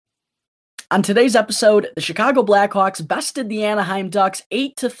On today's episode, the Chicago Blackhawks bested the Anaheim Ducks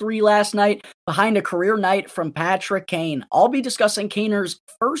 8-3 last night behind a career night from Patrick Kane. I'll be discussing Kaner's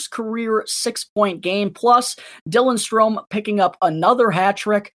first career 6-point game, plus Dylan Strome picking up another hat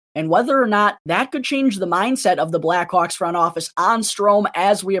trick, and whether or not that could change the mindset of the Blackhawks front office on Strome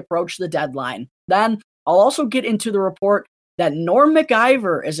as we approach the deadline. Then, I'll also get into the report that Norm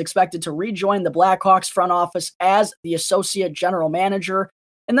Maciver is expected to rejoin the Blackhawks front office as the associate general manager.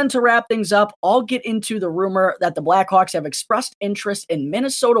 And then to wrap things up, I'll get into the rumor that the Blackhawks have expressed interest in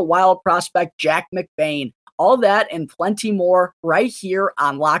Minnesota Wild prospect Jack McBain. All that and plenty more right here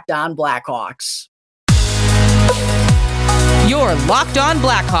on Locked On Blackhawks. You're Locked On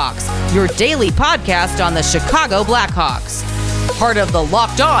Blackhawks, your daily podcast on the Chicago Blackhawks. Part of the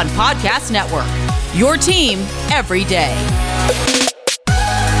Locked On Podcast Network, your team every day.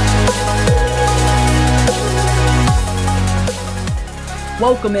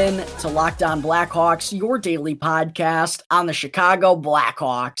 Welcome in to Locked On Blackhawks, your daily podcast on the Chicago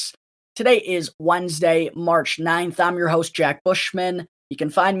Blackhawks. Today is Wednesday, March 9th. I'm your host, Jack Bushman. You can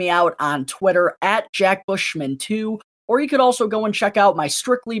find me out on Twitter at JackBushman2, or you could also go and check out my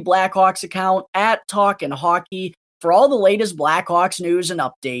Strictly Blackhawks account at Talkin' Hockey for all the latest Blackhawks news and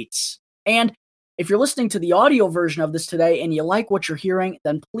updates. And if you're listening to the audio version of this today and you like what you're hearing,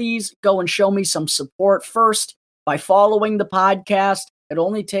 then please go and show me some support first by following the podcast. It'll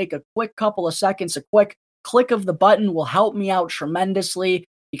only take a quick couple of seconds. A quick click of the button will help me out tremendously.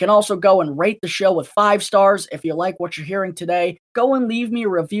 You can also go and rate the show with 5 stars if you like what you're hearing today. Go and leave me a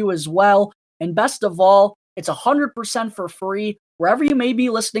review as well. And best of all, it's 100% for free wherever you may be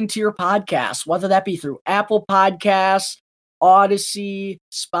listening to your podcast, whether that be through Apple Podcasts, Odyssey,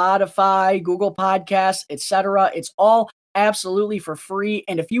 Spotify, Google Podcasts, etc. It's all absolutely for free.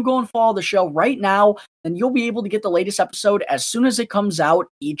 And if you go and follow the show right now, then you'll be able to get the latest episode as soon as it comes out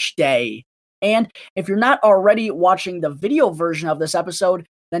each day. And if you're not already watching the video version of this episode,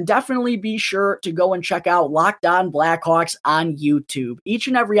 then definitely be sure to go and check out Locked On Blackhawks on YouTube. Each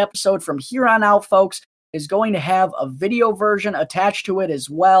and every episode from here on out, folks, is going to have a video version attached to it as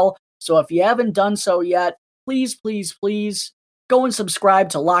well. So if you haven't done so yet, please go and subscribe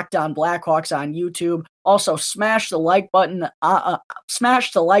to Locked On Blackhawks on YouTube. Also, smash the like button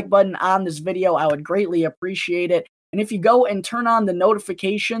on this video. I would greatly appreciate it. And if you go and turn on the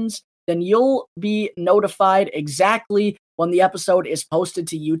notifications, then you'll be notified exactly when the episode is posted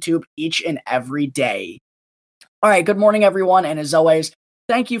to YouTube each and every day. All right, good morning, everyone. And as always,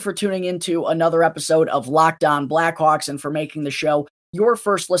 thank you for tuning into another episode of Locked On Blackhawks and for making the show your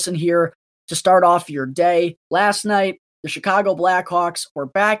first listen here to start off your day. Last night, the Chicago Blackhawks were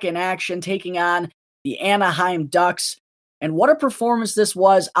back in action, taking on the Anaheim Ducks. And what a performance this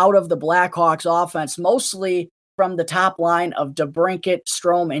was out of the Blackhawks offense, mostly from the top line of DeBrincat,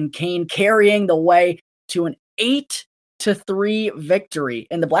 Strome, and Kane, carrying the way to an 8-3 victory.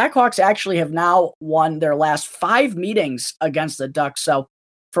 And the Blackhawks actually have now won their last 5 meetings against the Ducks. So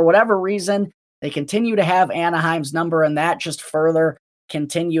for whatever reason, they continue to have Anaheim's number, and that just further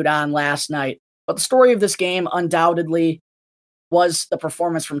continued on last night. But the story of this game undoubtedly was the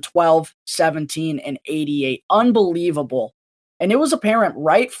performance from 12, 17, and 88. Unbelievable. And it was apparent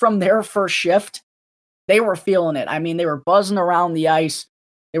right from their first shift, they were feeling it. I mean, they were buzzing around the ice.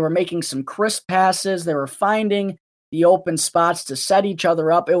 They were making some crisp passes. They were finding the open spots to set each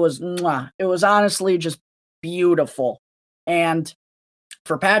other up. It was honestly just beautiful. And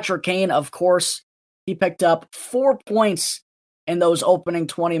for Patrick Kane, of course, he picked up 4 points in those opening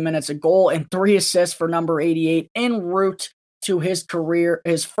 20 minutes, a goal and 3 assists for number 88 en route to his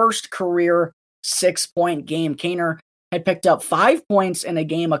first career 6-point game. Kaner had picked up 5 points in a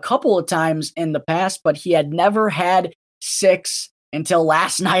game a couple of times in the past, but he had never had 6 until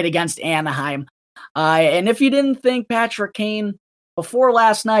last night against Anaheim. And if you didn't think Patrick Kane, before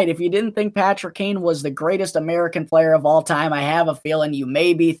last night, if you didn't think Patrick Kane was the greatest American player of all time, I have a feeling you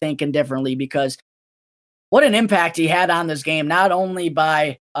may be thinking differently, because what an impact he had on this game, not only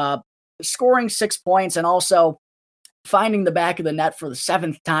by scoring 6 points and also finding the back of the net for the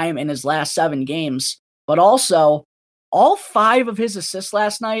 7th time in his last 7 games, but also all 5 of his assists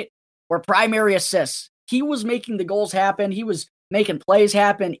last night were primary assists. He was making the goals happen. He was making plays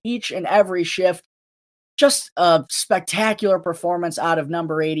happen each and every shift. Just a spectacular performance out of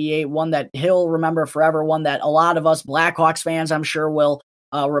number 88, one that he'll remember forever, one that a lot of us Blackhawks fans, I'm sure, will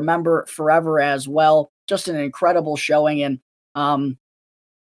remember forever as well. Just an incredible showing. And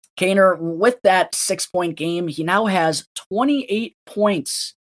Kaner, with that 6-point game, he now has 28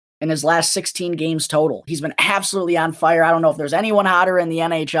 points in his last 16 games total. He's been absolutely on fire. I don't know if there's anyone hotter in the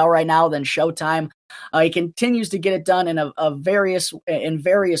NHL right now than Showtime. He continues to get it done in various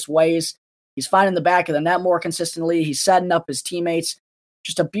ways. He's finding the back of the net more consistently. He's setting up his teammates.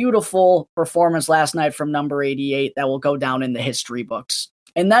 Just a beautiful performance last night from number 88 that will go down in the history books.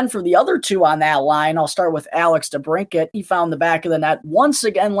 And then for the other two on that line, I'll start with Alex DeBrincat. He found the back of the net once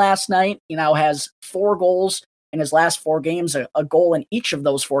again last night. He now has 4 goals in his last 4 games, a goal in each of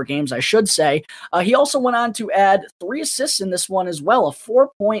those 4 games, I should say. He also went on to add 3 assists in this one as well, a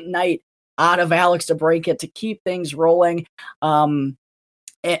 4-point night out of Alex DeBrincat to keep things rolling.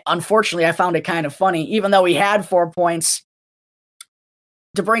 Unfortunately, I found it kind of funny. Even though he had 4 points,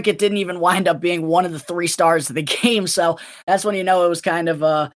 DeBrincat didn't even wind up being one of the 3 stars of the game. So that's when you know it was kind of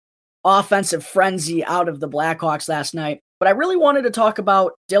a offensive frenzy out of the Blackhawks last night. But I really wanted to talk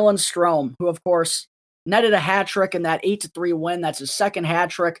about Dylan Strome, who, of course, netted a hat trick in that 8-3 win. That's his second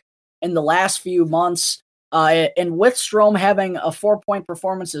hat trick in the last few months. And with Strome having a 4-point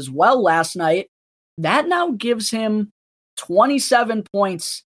performance as well last night, that now gives him 27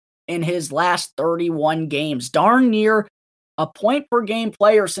 points in his last 31 games. Darn near a point per game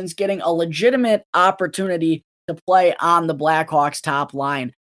player since getting a legitimate opportunity to play on the Blackhawks top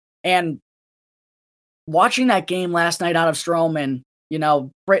line. And watching that game last night out of Strome and,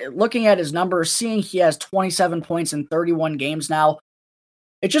 looking at his numbers, seeing he has 27 points in 31 games now,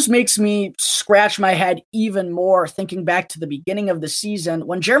 it just makes me scratch my head even more thinking back to the beginning of the season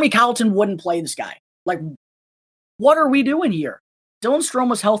when Jeremy Colliton wouldn't play this guy. Like, what are we doing here? Dylan Strome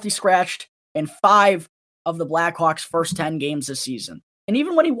was healthy scratched in 5 of the Blackhawks' first 10 games this season. And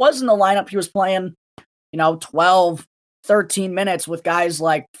even when he was in the lineup, he was playing, 12, 13 minutes with guys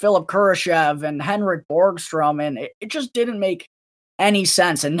like Philip Kurashev and Henrik Borgstrom, and it just didn't make any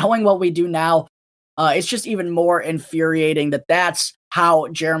sense. And knowing what we do now, it's just even more infuriating that that's how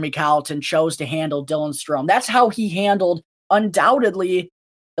Jeremy Colliton chose to handle Dylan Strome. That's how he handled, undoubtedly,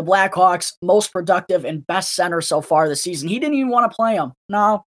 the Blackhawks' most productive and best center so far this season. He didn't even want to play him.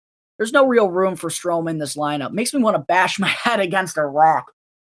 No, there's no real room for Strome in this lineup. Makes me want to bash my head against a rock.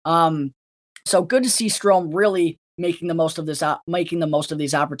 So good to see Strome really making the most of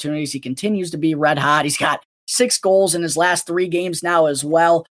these opportunities. He continues to be red hot. He's got 6 goals in his last 3 games now as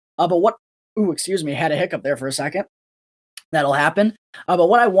well. I had a hiccup there for a second. That'll happen. But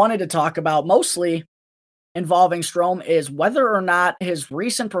what I wanted to talk about mostly involving Strome is whether or not his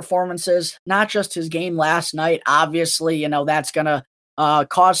recent performances, not just his game last night, obviously, that's going to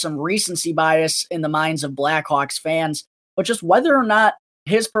cause some recency bias in the minds of Blackhawks fans, but just whether or not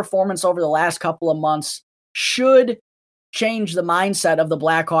his performance over the last couple of months should change the mindset of the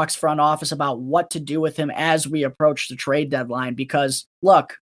Blackhawks front office about what to do with him as we approach the trade deadline. Because,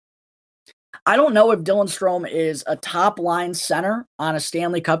 look, I don't know if Dylan Strome is a top-line center on a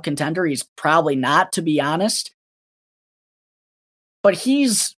Stanley Cup contender. He's probably not, to be honest. But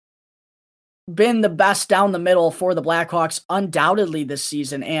he's been the best down the middle for the Blackhawks undoubtedly this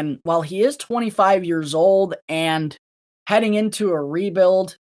season. And while he is 25 years old and heading into a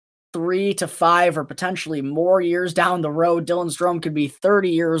rebuild 3 to 5 or potentially more years down the road, Dylan Strome could be 30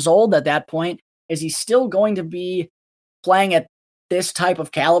 years old at that point. Is he still going to be playing at this type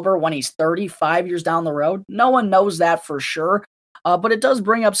of caliber when he's 35 years down the road? No one knows that for sure, but it does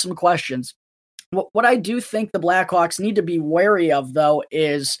bring up some questions. What I do think the Blackhawks need to be wary of, though,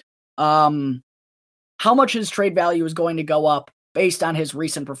 is how much his trade value is going to go up based on his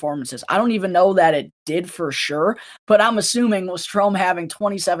recent performances. I don't even know that it did for sure, but I'm assuming with Strome having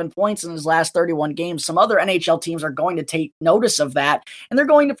 27 points in his last 31 games, some other NHL teams are going to take notice of that, and they're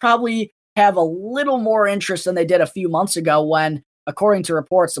going to probably have a little more interest than they did a few months ago when, according to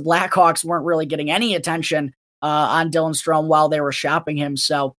reports, the Blackhawks weren't really getting any attention on Dylan Strome while they were shopping him.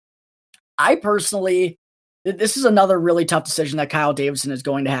 So I personally, this is another really tough decision that Kyle Davidson is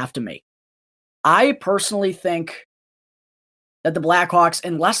going to have to make. I personally think that the Blackhawks,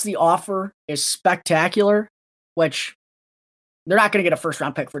 unless the offer is spectacular, which they're not going to get a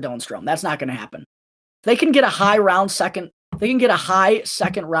first-round pick for Dylan Strome. That's not going to happen. They can get a high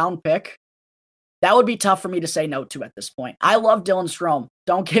second-round pick. That would be tough for me to say no to at this point. I love Dylan Strome.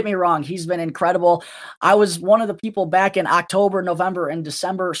 Don't get me wrong. He's been incredible. I was one of the people back in October, November, and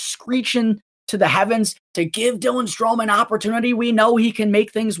December screeching to the heavens to give Dylan Strome an opportunity. We know he can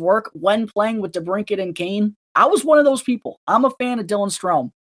make things work when playing with DeBrincat and Kane. I was one of those people. I'm a fan of Dylan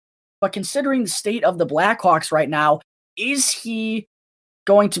Strome. But considering the state of the Blackhawks right now, is he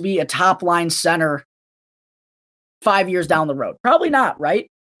going to be a top-line center 5 years down the road? Probably not, right?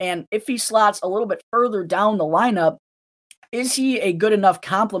 And if he slots a little bit further down the lineup, is he a good enough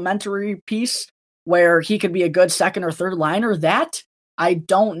complementary piece where he could be a good second or third liner? That I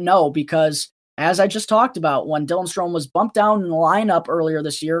don't know, because as I just talked about, when Dylan Strome was bumped down in the lineup earlier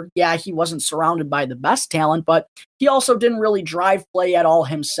this year, yeah, he wasn't surrounded by the best talent, but he also didn't really drive play at all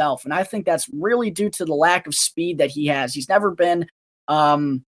himself. And I think that's really due to the lack of speed that he has. He's never been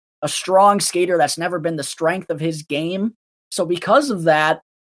a strong skater. That's never been the strength of his game. So because of that,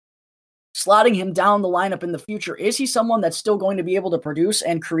 slotting him down the lineup in the future, is he someone that's still going to be able to produce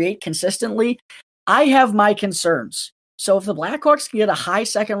and create consistently? I have my concerns. So if the Blackhawks can get a high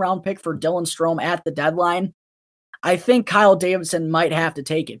second-round pick for Dylan Strome at the deadline, I think Kyle Davidson might have to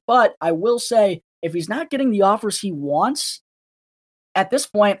take it. But I will say, if he's not getting the offers he wants, at this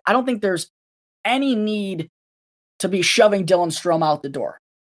point, I don't think there's any need to be shoving Dylan Strome out the door.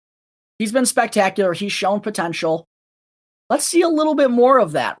 He's been spectacular. He's shown potential. Let's see a little bit more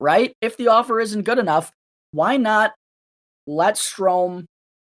of that, right? If the offer isn't good enough, why not let Strome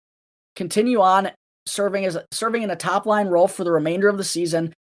continue on serving in a top-line role for the remainder of the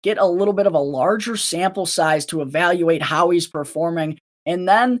season, get a little bit of a larger sample size to evaluate how he's performing, and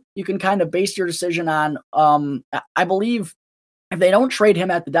then you can kind of base your decision on, I believe, if they don't trade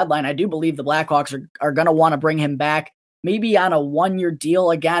him at the deadline, I do believe the Blackhawks are going to want to bring him back, maybe on a one-year deal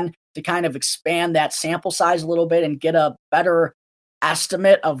again, to kind of expand that sample size a little bit and get a better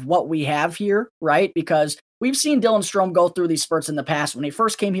estimate of what we have here, right? Because we've seen Dylan Strome go through these spurts in the past. When he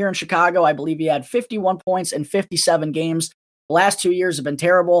first came here in Chicago, I believe he had 51 points in 57 games. The last 2 years have been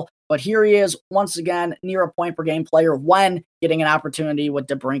terrible, but here he is once again near a point per game player when getting an opportunity with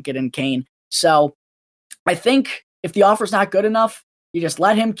DeBrincat and Kane. So I think if the offer's not good enough, you just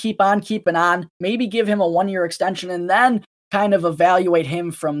let him keep on keeping on, maybe give him a one-year extension, and then kind of evaluate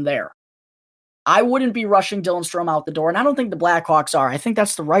him from there. I wouldn't be rushing Dylan Strome out the door, and I don't think the Blackhawks are. I think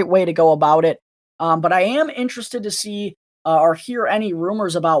that's the right way to go about it. But I am interested to see or hear any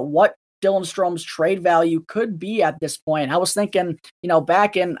rumors about what Dylan Strome's trade value could be at this point. I was thinking,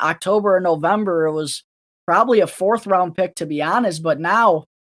 back in October or November, it was probably a 4th-round pick, to be honest, but now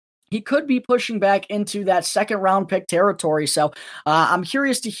he could be pushing back into that 2nd-round pick territory. So I'm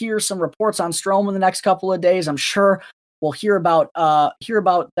curious to hear some reports on Strome in the next couple of days. I'm sure we'll hear about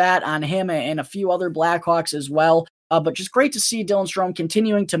that on him and a few other Blackhawks as well. But just great to see Dylan Strome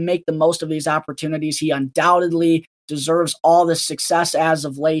continuing to make the most of these opportunities. He undoubtedly deserves all the success as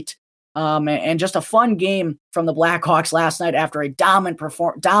of late. And just a fun game from the Blackhawks last night after a dominant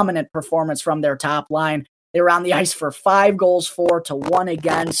performance from their top line. They were on the ice for 5 goals for to 1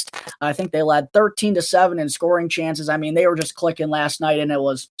 against. I think they led 13-7 in scoring chances. I mean, they were just clicking last night, and it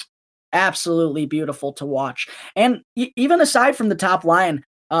was absolutely beautiful to watch. And even aside from the top line,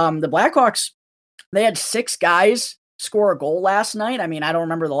 the Blackhawks, they had 6 guys score a goal last night. I mean, I don't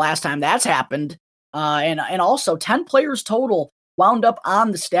remember the last time that's happened. And also 10 players total wound up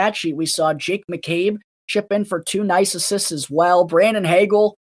on the stat sheet. We saw Jake McCabe chip in for 2 nice assists as well. Brandon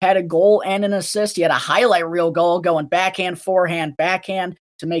Hagel had a goal and an assist. He had a highlight reel goal going backhand, forehand, backhand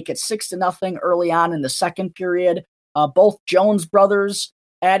to make it 6-0 early on in the second period. Both Jones brothers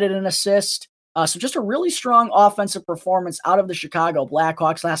added an assist. So just a really strong offensive performance out of the Chicago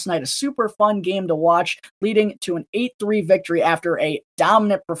Blackhawks last night. A super fun game to watch, leading to an 8-3 victory after a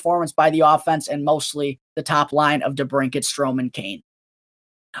dominant performance by the offense and mostly the top line of DeBrincat, Strome, and Kane.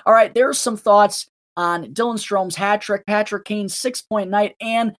 All right, there's some thoughts on Dylan Strome's hat trick, Patrick Kane's 6-point night,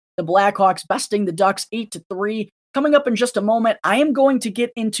 and the Blackhawks besting the Ducks 8-3. Coming up in just a moment, I am going to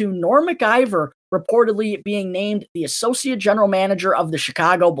get into Norm MacIver reportedly being named the Associate General Manager of the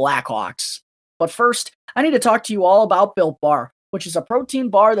Chicago Blackhawks. But first, I need to talk to you all about Built Bar, which is a protein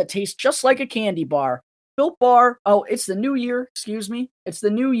bar that tastes just like a candy bar. Built Bar, it's the new year, It's the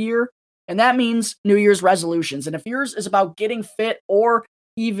new year, and that means New Year's resolutions. And if yours is about getting fit or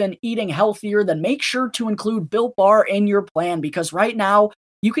even eating healthier, then make sure to include Built Bar in your plan, because right now,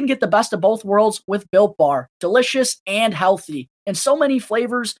 you can get the best of both worlds with Built Bar. Delicious and healthy. In so many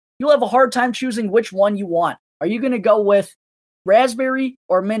flavors, you'll have a hard time choosing which one you want. Are you going to go with raspberry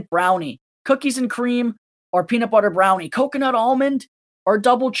or mint brownie? Cookies and cream or peanut butter brownie? Coconut almond or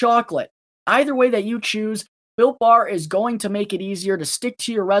double chocolate? Either way that you choose, Built Bar is going to make it easier to stick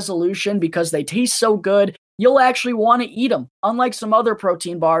to your resolution because they taste so good, you'll actually want to eat them. Unlike some other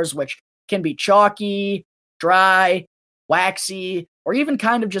protein bars, which can be chalky, dry, waxy, or even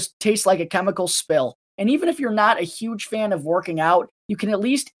kind of just taste like a chemical spill. And even if you're not a huge fan of working out, you can at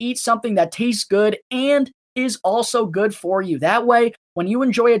least eat something that tastes good and is also good for you. That way, when you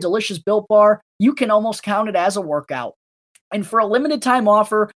enjoy a delicious Built Bar, you can almost count it as a workout. And for a limited time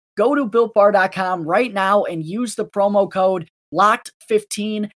offer, go to BuiltBar.com right now and use the promo code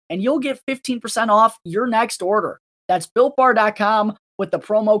LOCKED15 and you'll get 15% off your next order. That's BuiltBar.com with the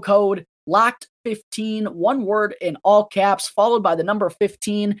promo code LOCKED15, one word in all caps, followed by the number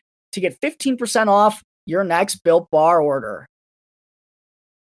 15. to get 15% off your next Built Bar order.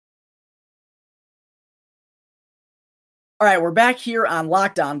 All right, we're back here on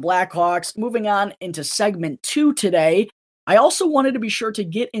Locked On Blackhawks. Moving on into segment 2 today. I also wanted to be sure to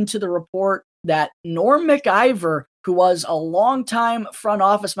get into the report that Norm Maciver, who was a longtime front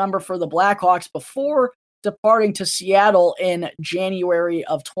office member for the Blackhawks before departing to Seattle in January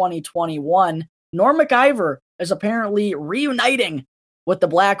of 2021, Norm Maciver is apparently reuniting with the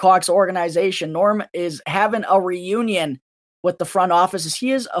Blackhawks organization. Norm is having a reunion with the front office as he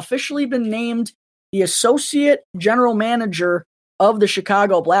has officially been named the associate general manager of the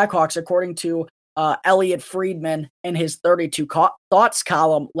Chicago Blackhawks, according to Elliot Friedman in his 32 Thoughts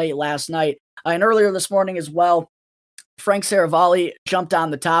column late last night. And earlier this morning as well, Frank Saravalli jumped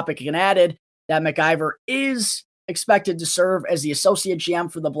on the topic and added that Maciver is expected to serve as the associate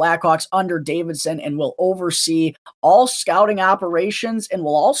GM for the Blackhawks under Davidson and will oversee all scouting operations and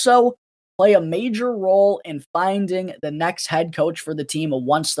will also play a major role in finding the next head coach for the team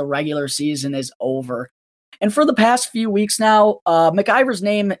once the regular season is over. And for the past few weeks now, Maciver's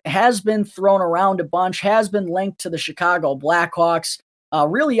name has been thrown around a bunch, has been linked to the Chicago Blackhawks,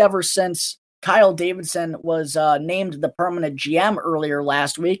 really ever since Kyle Davidson was named the permanent GM earlier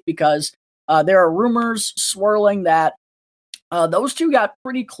last week, because there are rumors swirling that those two got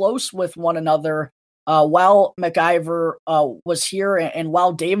pretty close with one another while Maciver was here and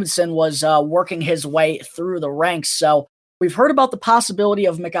while Davidson was working his way through the ranks. So we've heard about the possibility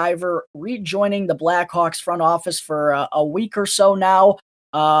of Maciver rejoining the Blackhawks front office for a week or so now.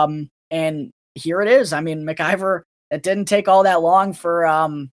 And here it is. I mean, Maciver, it didn't take all that long for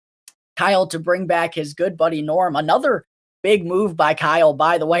Kyle to bring back his good buddy Norm. Another big move by Kyle,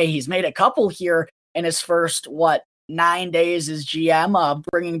 by the way. He's made a couple here in his first, 9 days as GM,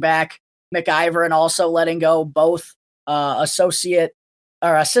 bringing back Maciver and also letting go both assistant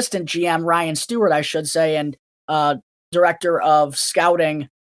GM Ryan Stewart, I should say, and director of scouting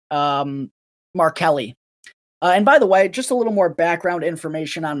Mark Kelly. And by the way, just a little more background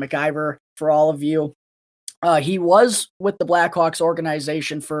information on Maciver for all of you. He was with the Blackhawks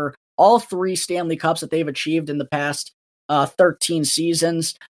organization for all 3 Stanley Cups that they've achieved in the past 13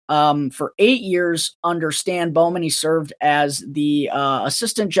 seasons. For 8 years under Stan Bowman, he served as the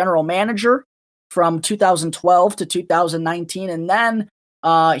assistant general manager from 2012 to 2019, and then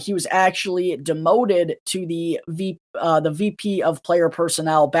he was actually demoted to the VP of player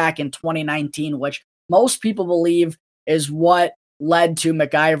personnel back in 2019, which most people believe is what led to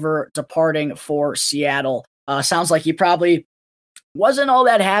Maciver departing for Seattle. Sounds like he probably wasn't all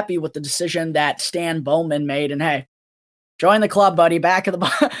that happy with the decision that Stan Bowman made, and hey, join the club, buddy. Back of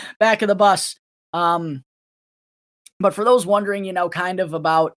the bus. But for those wondering, kind of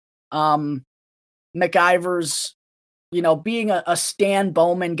about McIver's, being a Stan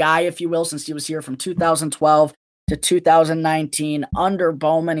Bowman guy, if you will, since he was here from 2012 to 2019 under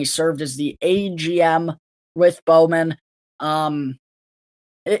Bowman. He served as the AGM with Bowman.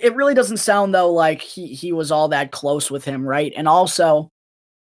 It really doesn't sound, though, like he was all that close with him, right? And also,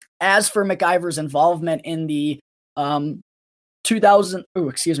 as for McIver's involvement in the in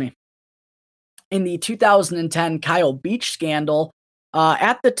the 2010 Kyle Beach scandal,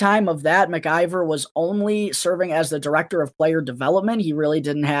 at the time of that, McIver was only serving as the director of player development. He really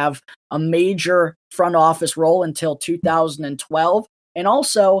didn't have a major front office role until 2012. And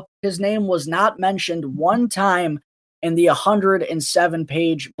also, his name was not mentioned one time in the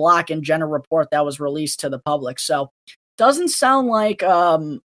 107-page Block and Jenner report that was released to the public. So, doesn't sound like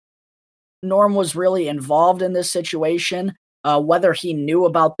Norm was really involved in this situation. Whether he knew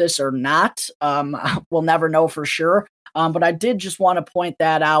about this or not, we'll never know for sure. But I did just want to point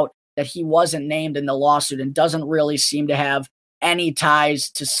that out, that he wasn't named in the lawsuit and doesn't really seem to have any ties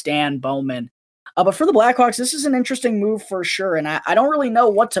to Stan Bowman. But for the Blackhawks, this is an interesting move for sure, and I don't really know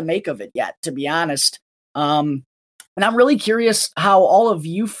what to make of it yet, to be honest. And I'm really curious how all of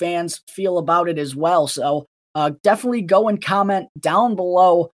you fans feel about it as well. So definitely go and comment down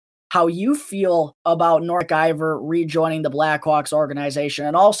below how you feel about Norm Maciver rejoining the Blackhawks organization.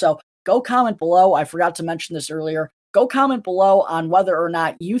 And also, go comment below, I forgot to mention this earlier, go comment below on whether or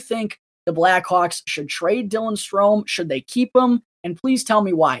not you think the Blackhawks should trade Dylan Strome. Should they keep him? And please tell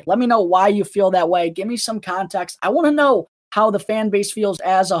me why. Let me know why you feel that way. Give me some context. I want to know how the fan base feels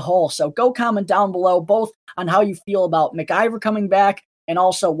as a whole. So go comment down below, both on how you feel about Maciver coming back and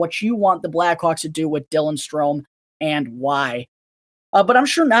also what you want the Blackhawks to do with Dylan Strome and why. But I'm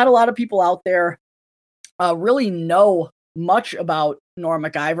sure not a lot of people out there really know much about Norm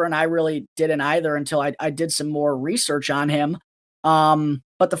Maciver, and I really didn't either until I did some more research on him.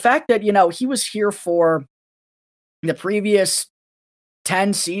 But the fact that, he was here for the previous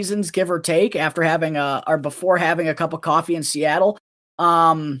 10 seasons, give or take, after having or before having a cup of coffee in Seattle.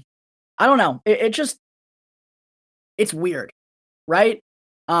 I don't know. It's weird, right?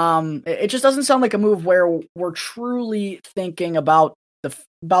 It just doesn't sound like a move where we're truly thinking about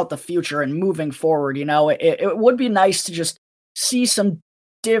the future and moving forward. It would be nice to just see some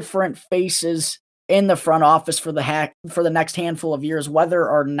different faces in the front office for the next handful of years, whether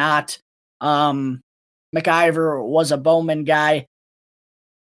or not McIver was a Bowman guy.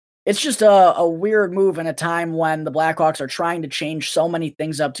 It's just a weird move in a time when the Blackhawks are trying to change so many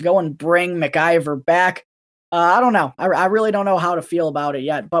things up. To go and bring McIver back, I don't know. I really don't know how to feel about it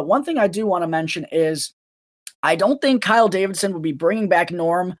yet. But one thing I do want to mention is I don't think Kyle Davidson would be bringing back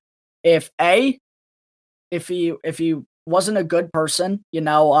Norm if he wasn't a good person,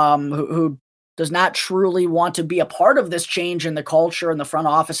 who does not truly want to be a part of this change in the culture and the front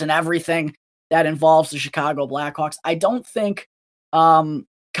office and everything that involves the Chicago Blackhawks. I don't think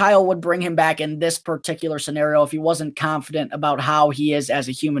Kyle would bring him back in this particular scenario if he wasn't confident about how he is as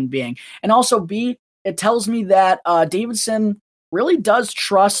a human being. And also, B, it tells me that Davidson really does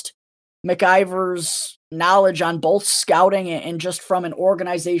trust McIver's knowledge on both scouting and just from an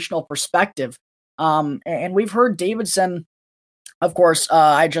organizational perspective. And we've heard Davidson, of course,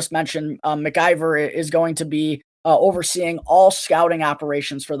 I just mentioned McIver is going to be overseeing all scouting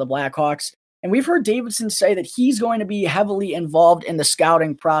operations for the Blackhawks. And we've heard Davidson say that he's going to be heavily involved in the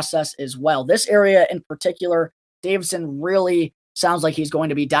scouting process as well. This area in particular, Davidson really sounds like he's going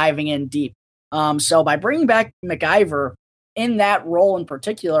to be diving in deep. So by bringing back McIver in that role in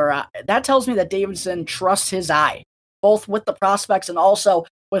particular, that tells me that Davidson trusts his eye, both with the prospects and also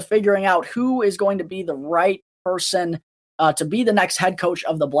with figuring out who is going to be the right person to be the next head coach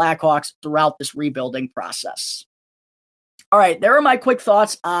of the Blackhawks throughout this rebuilding process. All right, there are my quick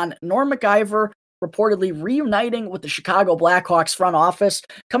thoughts on Norm McIver reportedly reuniting with the Chicago Blackhawks front office.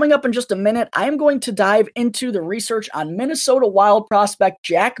 Coming up in just a minute, I am going to dive into the research on Minnesota Wild prospect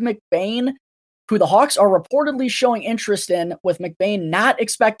Jack McBain, who the Hawks are reportedly showing interest in, with McBain not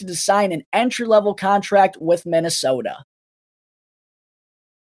expected to sign an entry-level contract with Minnesota.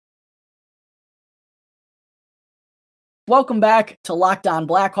 Welcome back to Locked On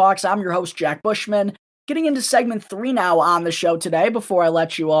Blackhawks. I'm your host, Jack Bushman. Getting into segment 3 now on the show today before I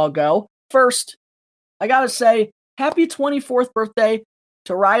let you all go. First, I gotta say, happy 24th birthday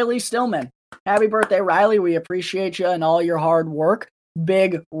to Riley Stillman. Happy birthday, Riley. We appreciate you and all your hard work.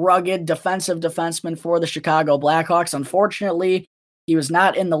 Big, rugged, defensive defenseman for the Chicago Blackhawks. Unfortunately, he was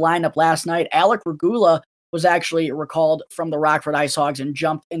not in the lineup last night. Alec Regula was actually recalled from the Rockford IceHogs and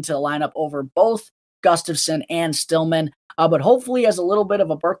jumped into the lineup over both Gustafsson and Stillman. But hopefully, as a little bit of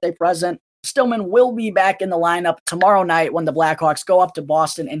a birthday present, Stillman will be back in the lineup tomorrow night when the Blackhawks go up to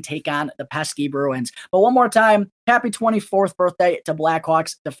Boston and take on the pesky Bruins. But one more time, happy 24th birthday to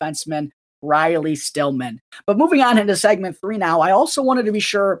Blackhawks defenseman Riley Stillman. But moving on into segment 3 now, I also wanted to be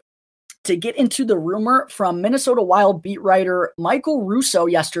sure to get into the rumor from Minnesota Wild beat writer Michael Russo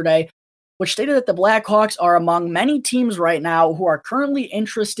yesterday, which stated that the Blackhawks are among many teams right now who are currently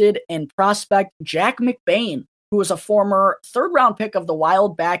interested in prospect Jack McBain, who was a former third-round pick of the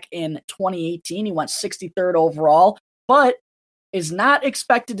Wild back in 2018. He went 63rd overall, but is not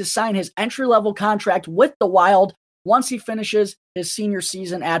expected to sign his entry-level contract with the Wild once he finishes his senior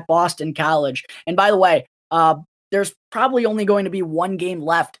season at Boston College. And by the way, there's probably only going to be one game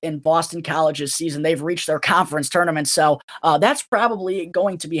left in Boston College's season. They've reached their conference tournament, so that's probably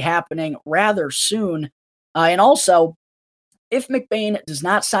going to be happening rather soon. And also, if McBain does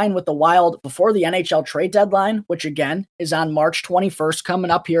not sign with the Wild before the NHL trade deadline, which again is on March 21st,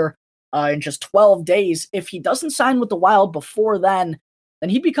 coming up here in just 12 days, if he doesn't sign with the Wild before then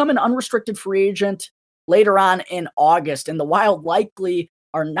he'd become an unrestricted free agent later on in August. And the Wild likely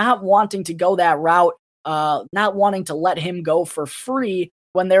are not wanting to go that route, not wanting to let him go for free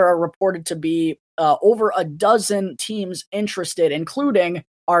when there are reported to be over a dozen teams interested, including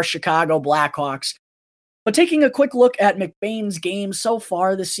our Chicago Blackhawks. But taking a quick look at McBain's games so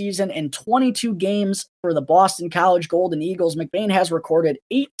far this season, in 22 games for the Boston College Golden Eagles, McBain has recorded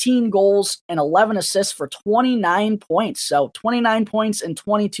 18 goals and 11 assists for 29 points. So 29 points in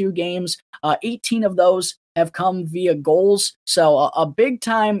 22 games, 18 of those have come via goals. So a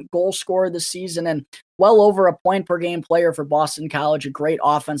big-time goal scorer this season and well over a point per game player for Boston College, a great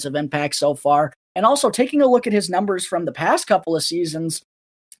offensive impact so far. And also taking a look at his numbers from the past couple of seasons,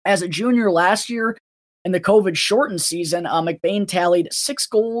 as a junior last year, in the COVID-shortened season, McBain tallied 6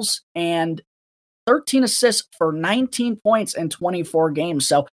 goals and 13 assists for 19 points in 24 games.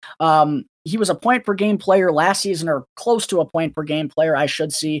 So he was a point-per-game player last season, or close to a point-per-game player, I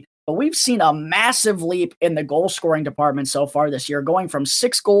should say, but we've seen a massive leap in the goal scoring department so far this year, going from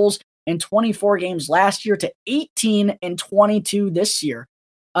 6 goals in 24 games last year to 18 in 22 this year.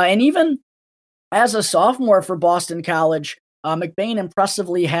 And even as a sophomore for Boston College, McBain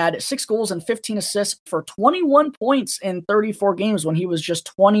impressively had 6 goals and 15 assists for 21 points in 34 games when he was just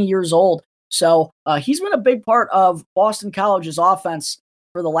 20 years old. So he's been a big part of Boston College's offense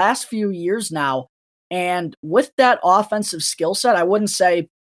for the last few years now. And with that offensive skill set, I wouldn't say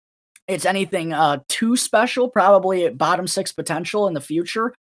it's anything too special, probably bottom 6 potential in the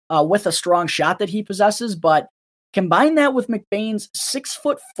future with a strong shot that he possesses. But combine that with McBain's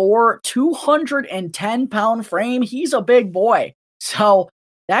 6'4", 210-pound frame. He's a big boy. So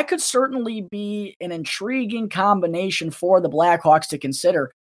that could certainly be an intriguing combination for the Blackhawks to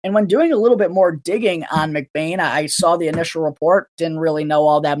consider. And when doing a little bit more digging on McBain, I saw the initial report, didn't really know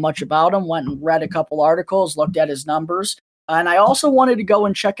all that much about him, went and read a couple articles, looked at his numbers. And I also wanted to go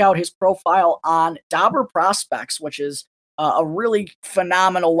and check out his profile on Dobber Prospects, which is a really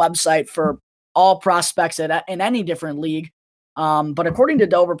phenomenal website for all prospects in any different league. But according to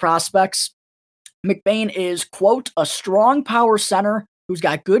Dobber Prospects, McBain is, quote, a strong power center who's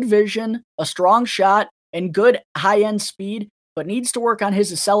got good vision, a strong shot, and good high-end speed, but needs to work on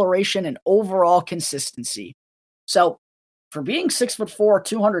his acceleration and overall consistency. So for being 6'4",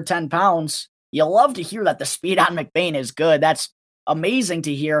 210 pounds, you love to hear that the speed on McBain is good. That's amazing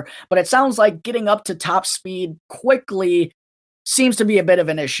to hear, but it sounds like getting up to top speed quickly seems to be a bit of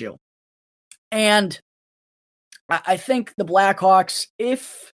an issue. And I think the Blackhawks,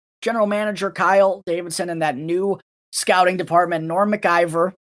 if general manager Kyle Davidson and that new scouting department, Norm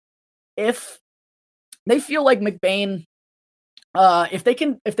McIver, if they feel like McBain, if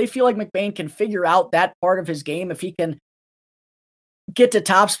they feel like McBain can figure out that part of his game, if he can get to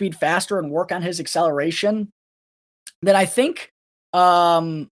top speed faster and work on his acceleration, then I think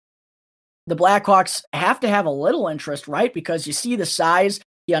the Blackhawks have to have a little interest, right? Because you see the size.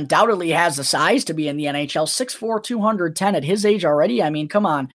 He undoubtedly has the size to be in the NHL, 6'4", 210 at his age already. I mean, come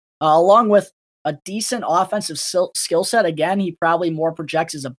on. Along with a decent offensive skill set, again, he probably more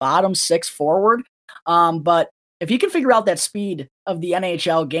projects as a bottom 6 forward. But if he can figure out that speed of the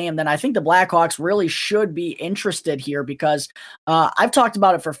NHL game, then I think the Blackhawks really should be interested here because I've talked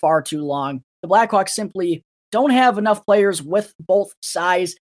about it for far too long. The Blackhawks simply don't have enough players with both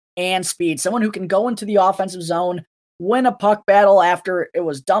size and speed. Someone who can go into the offensive zone, win a puck battle after it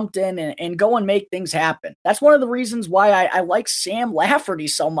was dumped in, and go and make things happen. That's one of the reasons why I like Sam Lafferty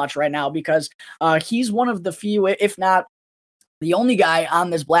so much right now, because he's one of the few, if not the only guy on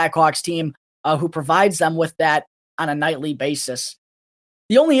this Blackhawks team who provides them with that on a nightly basis.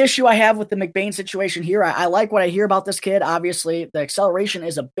 The only issue I have with the McBain situation here, I like what I hear about this kid. Obviously, the acceleration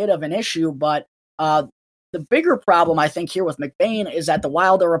is a bit of an issue, but the bigger problem I think here with McBain is that the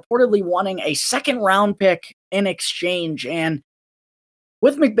Wild are reportedly wanting a 2nd-round pick in exchange. And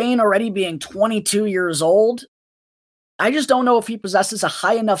with McBain already being 22 years old, I just don't know if he possesses a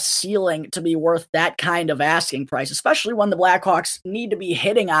high enough ceiling to be worth that kind of asking price, especially when the Blackhawks need to be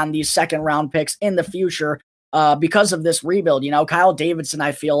hitting on these 2nd-round picks in the future because of this rebuild. You know, Kyle Davidson,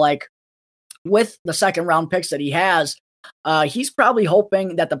 I feel like, with the 2nd-round picks that he has, he's probably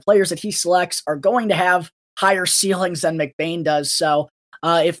hoping that the players that he selects are going to have higher ceilings than McBain does. So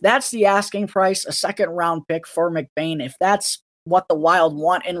if that's the asking price, a 2nd-round pick for McBain, if that's what the Wild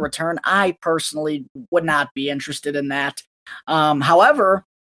want in return, I personally would not be interested in that. However,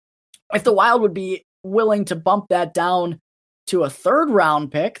 if the Wild would be willing to bump that down to a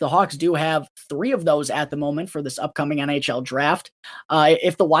 3rd-round pick, the Hawks do have 3 of those at the moment for this upcoming NHL draft.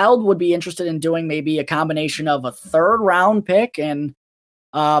 If the Wild would be interested in doing maybe a combination of a 3rd-round pick and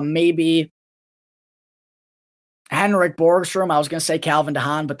maybe Henrik Borgstrom, I was going to say Calvin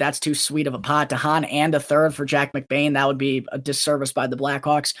DeHaan, but that's too sweet of a pot. DeHaan and a 3rd for Jack McBain, that would be a disservice by the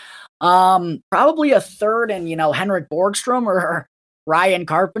Blackhawks. Probably a 3rd and, Henrik Borgstrom or Ryan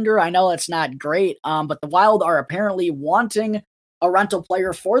Carpenter. I know that's not great, but the Wild are apparently wanting a rental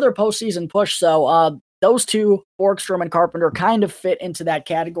player for their postseason push. So those two, Borgstrom and Carpenter, kind of fit into that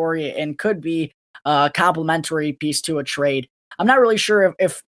category and could be a complementary piece to a trade. I'm not really sure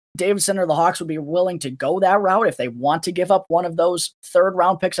if Davidson or the Hawks would be willing to go that route if they want to give up one of those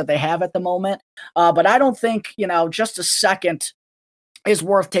 3rd-round picks that they have at the moment. But I don't think, just a 2nd is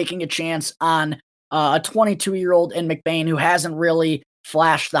worth taking a chance on a 22-year-old in McBain who hasn't really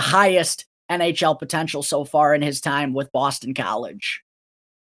flashed the highest NHL potential so far in his time with Boston College.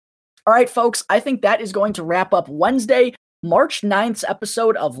 All right, folks, I think that is going to wrap up Wednesday, March 9th's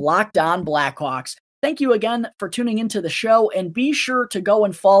episode of Locked On Blackhawks. Thank you again for tuning into the show, and be sure to go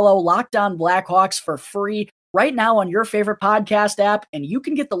and follow Locked On Blackhawks for free right now on your favorite podcast app, and you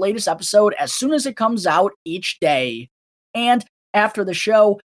can get the latest episode as soon as it comes out each day. And after the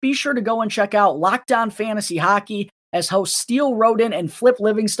show, be sure to go and check out Locked On Fantasy Hockey as hosts Steele Roden and Flip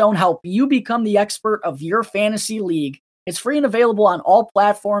Livingstone help you become the expert of your fantasy league. It's free and available on all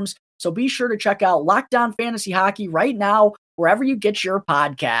platforms, so be sure to check out Locked On Fantasy Hockey right now, wherever you get your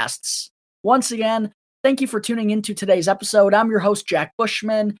podcasts. Once again, thank you for tuning into today's episode. I'm your host, Jack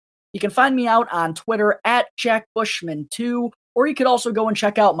Bushman. You can find me out on Twitter at JackBushman2, or you could also go and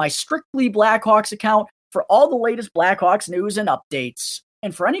check out my Strictly Blackhawks account for all the latest Blackhawks news and updates.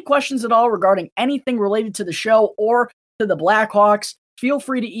 And for any questions at all regarding anything related to the show or to the Blackhawks, feel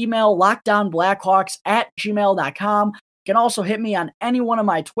free to email lockdownblackhawks@gmail.com. You can also hit me on any one of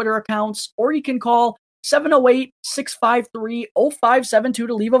my Twitter accounts, or you can call 708-653-0572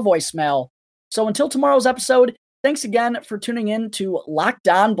 to leave a voicemail. So until tomorrow's episode, thanks again for tuning in to Locked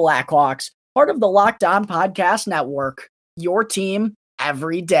On Blackhawks, part of the Locked On Podcast Network. Your team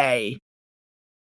every day.